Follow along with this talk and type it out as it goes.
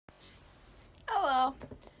Yeah.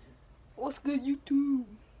 What's good, YouTube?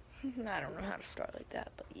 I don't know how to start like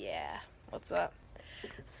that, but yeah. What's up?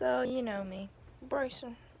 So, you know me.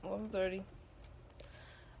 Bryson, 130.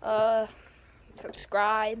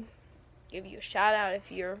 Subscribe. Give you a shout out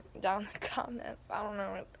if you're down in the comments. I don't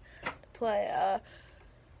know what to play.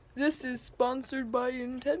 This is sponsored by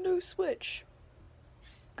Nintendo Switch.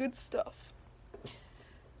 Good stuff.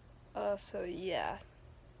 So yeah.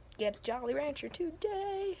 Get a Jolly Rancher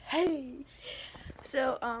today. Hey!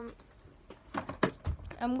 So, I'm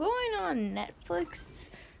going on Netflix.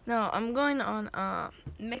 No, I'm going on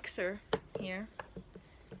Mixer here.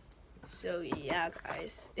 So yeah,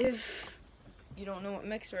 guys, if you don't know what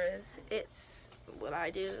Mixer is, it's what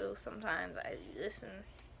I do. Sometimes I do this in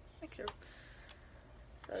Mixer.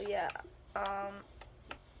 So yeah,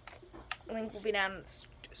 link will be down in the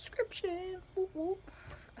description. Whoop, whoop.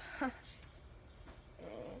 Yeah.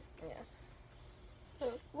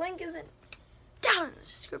 So link isn't down in the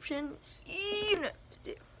description. You know what to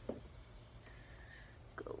do.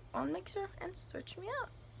 Go on Mixer and search me out.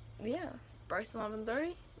 Yeah,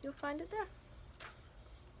 Bryson1130. You'll find it there.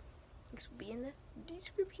 Links will be in the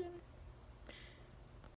description.